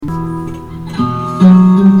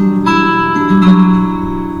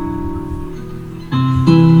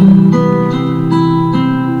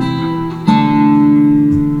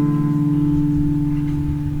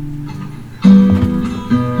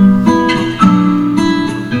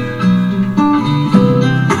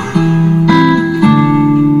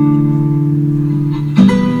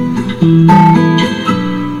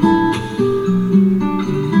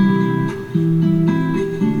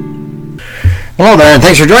Hello there, and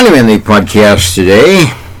thanks for joining me in the podcast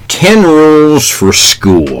today. 10 rules for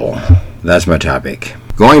school. That's my topic.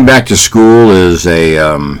 Going back to school is a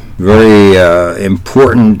very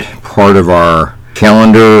important part of our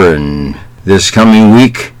calendar, and this coming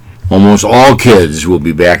week, almost all kids will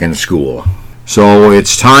be back in school. So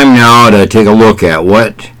it's time now to take a look at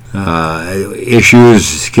what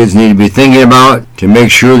issues kids need to be thinking about to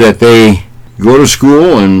make sure that they go to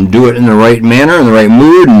school and do it in the right manner, in the right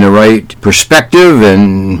mood, in the right perspective,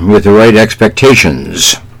 and with the right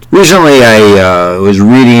expectations. Recently, I was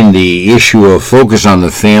reading the issue of Focus on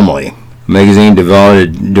the Family, a magazine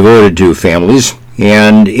devoted to families.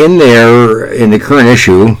 And in there, in the current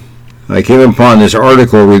issue, I came upon this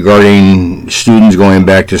article regarding students going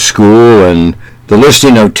back to school and the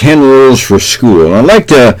listing of 10 rules for school. And I'd like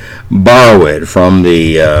to borrow it from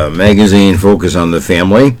the magazine Focus on the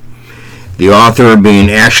Family. The author being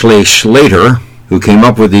Ashley Slater, who came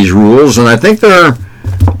up with these rules, and I think they're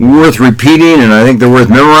worth repeating, and I think they're worth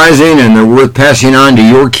memorizing, and they're worth passing on to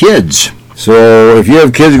your kids. So if you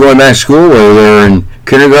have kids going back to school, whether they're in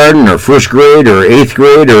kindergarten or first grade or 8th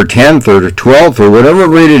grade or 10th or 12th or whatever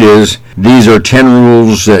grade it is, these are 10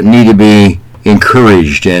 rules that need to be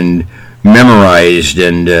encouraged and memorized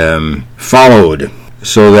and followed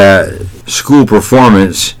so that school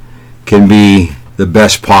performance can be the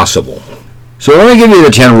best possible. So let me give you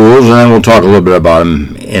the 10 rules, and then we'll talk a little bit about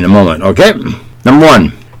them in a moment, okay? Number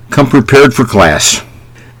 1, come prepared for class.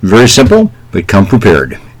 Very simple, but come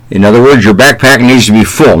prepared. In other words, your backpack needs to be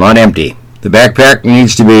full, not empty. The backpack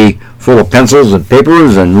needs to be full of pencils and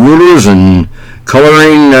papers and rulers and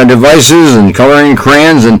coloring devices and coloring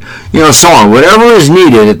crayons and, so on. Whatever is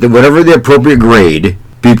needed, whatever the appropriate grade,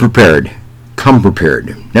 be prepared. Come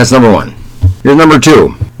prepared. That's number 1. Here's number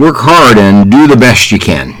 2. Work hard and do the best you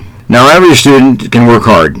can. Now, every student can work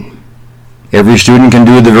hard. Every student can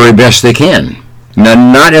do the very best they can. Now,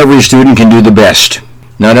 not every student can do the best.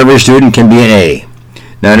 Not every student can be an A.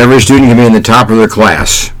 Not every student can be in the top of their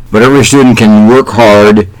class. But every student can work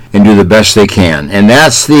hard and do the best they can. And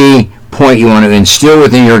that's the point you want to instill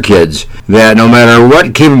within your kids, that no matter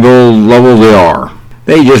what capable level they are,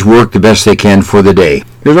 they just work the best they can for the day.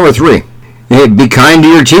 Here's number 3. Be kind to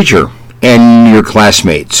your teacher and your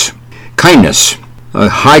classmates. Kindness. A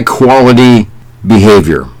high-quality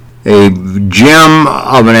behavior, a gem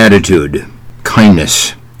of an attitude,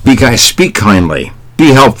 kindness. Speak kindly,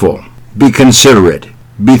 be helpful, be considerate,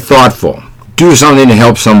 be thoughtful, do something to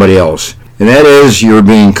help somebody else. And that is, you're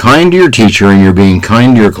being kind to your teacher and you're being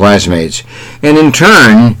kind to your classmates. And in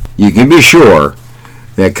turn, you can be sure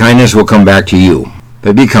that kindness will come back to you.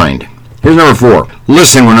 But be kind. Here's number 4.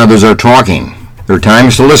 Listen when others are talking. There are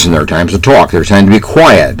times to listen, there are times to talk, there's time to be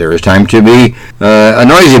quiet, there is time to be a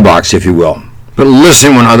noisy box, if you will. But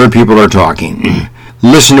listen when other people are talking.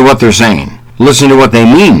 Listen to what they're saying. Listen to what they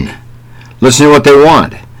mean. Listen to what they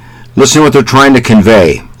want. Listen to what they're trying to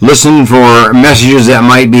convey. Listen for messages that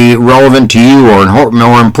might be relevant to you or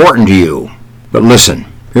more important to you. But listen.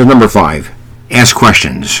 Here's number 5. Ask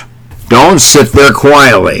questions. Don't sit there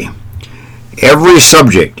quietly. Every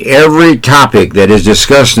subject, every topic that is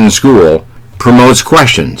discussed in school promotes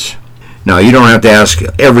questions. Now, you don't have to ask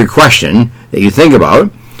every question that you think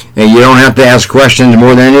about, and you don't have to ask questions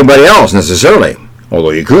more than anybody else necessarily,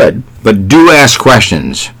 although you could. But do ask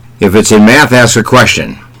questions. If it's in math, ask a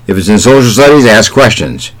question. If it's in social studies, ask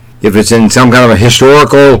questions. If it's in some kind of a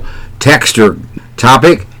historical text or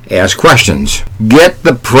topic, ask questions. Get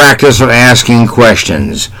the practice of asking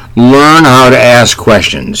questions. Learn how to ask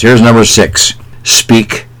questions. Here's number 6.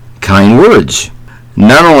 Speak kind words.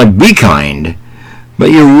 Not only be kind, but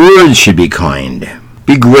your words should be kind.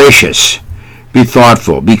 Be gracious. Be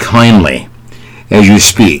thoughtful. Be kindly as you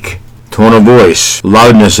speak. Tone of voice,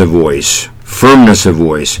 loudness of voice, firmness of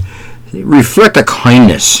voice. Reflect a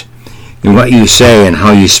kindness in what you say and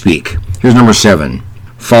how you speak. Here's number 7.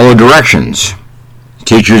 Follow directions.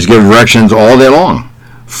 Teachers give directions all day long.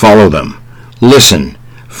 Follow them. Listen.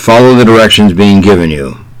 Follow the directions being given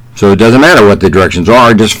you. So it doesn't matter what the directions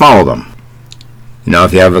are, just follow them.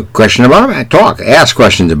 If you have a question about it, talk. Ask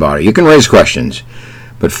questions about it. You can raise questions,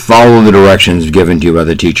 but follow the directions given to you by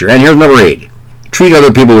the teacher. And here's number 8. Treat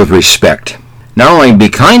other people with respect. Not only be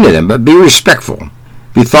kind to them, but be respectful.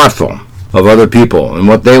 Be thoughtful of other people and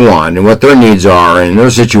what they want and what their needs are and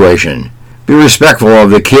their situation. Be respectful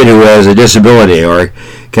of the kid who has a disability or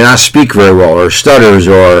cannot speak very well or stutters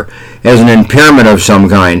or has an impairment of some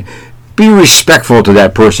kind. Be respectful to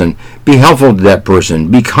that person. Be helpful to that person.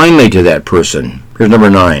 Be kindly to that person. Here's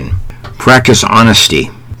number 9. Practice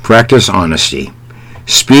honesty. Practice honesty.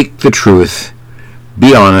 Speak the truth.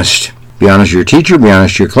 Be honest. Be honest to your teacher. Be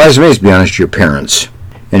honest to your classmates. Be honest to your parents.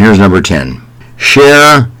 And here's number 10.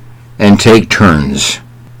 share, and take turns.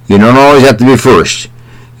 You don't always have to be first.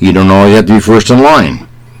 You don't always have to be first in line.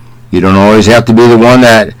 You don't always have to be the one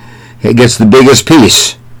that gets the biggest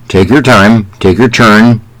piece. Take your time, take your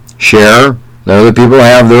turn, share, let other people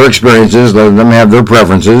have their experiences, let them have their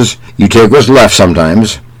preferences. You take what's left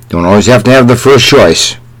sometimes. Don't always have to have the first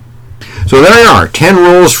choice. So there you are, 10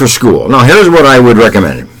 rules for school. Now here's what I would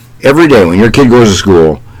recommend. Every day when your kid goes to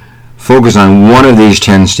school, focus on one of these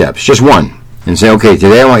 10 steps, just one. And say, okay,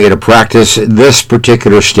 today I want you to practice this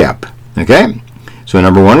particular step. Okay? So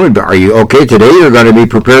number one would be, are you okay? Today you're going to be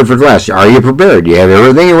prepared for class. Are you prepared? Do you have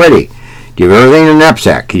everything ready? Do you have everything in the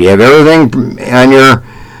knapsack? Do you have everything on your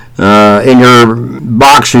in your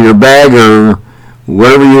box or your bag or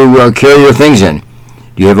wherever you carry your things in?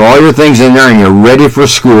 Do you have all your things in there and you're ready for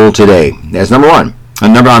school today? That's number one.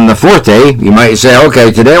 And on the fourth day, you might say,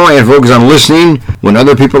 okay, today I want you to focus on listening when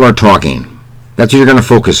other people are talking. That's what you're going to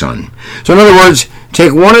focus on. So in other words,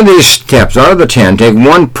 take one of these steps out of the 10, take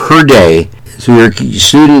one per day, so your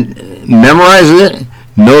student memorizes it,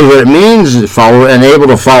 knows what it means, follow it, and able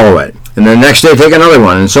to follow it. And the next day, take another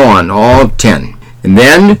one, and so on, all 10. And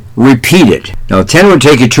then repeat it. Now, 10 would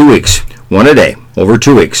take you 2 weeks, one a day, over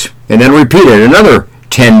 2 weeks. And then repeat it another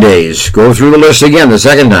 10 days. Go through the list again the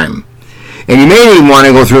second time. And you may even want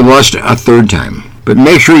to go through the list a third time. But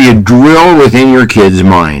make sure you drill within your kid's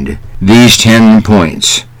mind these 10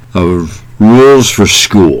 points of rules for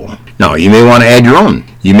school. Now, you may want to add your own.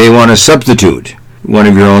 You may want to substitute one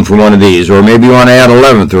of your own for one of these, or maybe you want to add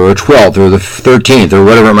 11th or a 12th or the 13th or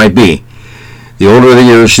whatever it might be. The older that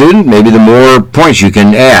you're a student, maybe the more points you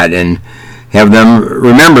can add and have them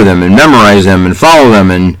remember them and memorize them and follow them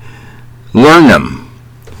and learn them.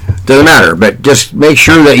 Doesn't matter, but just make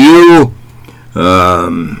sure that you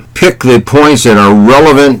pick the points that are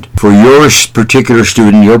relevant for your particular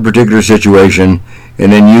student, your particular situation,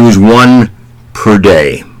 and then use one per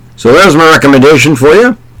day. So there's my recommendation for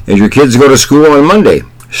you as your kids go to school on Monday.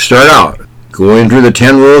 Start out going through the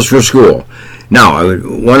 10 rules for school. Now,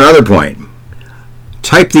 one other point.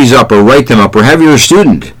 Type these up or write them up or have your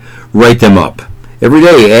student write them up. Every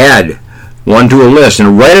day add one to a list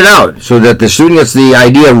and write it out so that the student gets the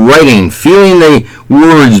idea of writing, feeling the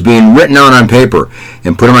words being written out on paper,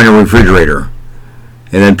 and put them on your refrigerator.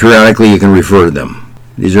 And then periodically you can refer to them.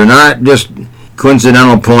 These are not just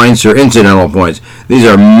coincidental points or incidental points. These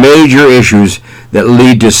are major issues that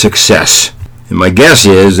lead to success. And my guess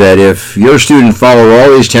is that if your student followed all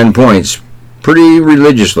these 10 points pretty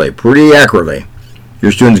religiously, pretty accurately,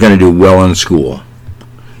 your student's going to do well in school.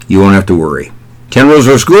 You won't have to worry. 10 rules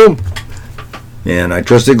for school, and I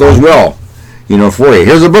trust it goes well, for you.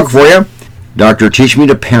 Here's a book for you, Dr. Teach Me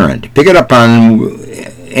to Parent. Pick it up on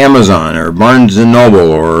Amazon or Barnes & Noble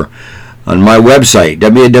or on my website,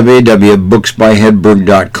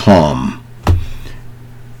 www.booksbyhedberg.com.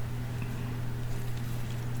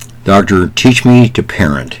 Dr. Teach Me to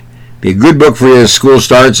Parent. Be a good book for you as school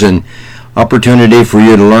starts and opportunity for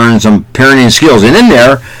you to learn some parenting skills. And in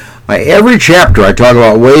there, every chapter I talk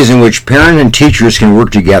about ways in which parents and teachers can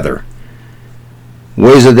work together.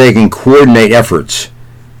 Ways that they can coordinate efforts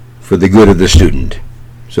for the good of the student.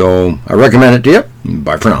 So I recommend it to you.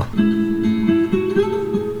 Bye for now.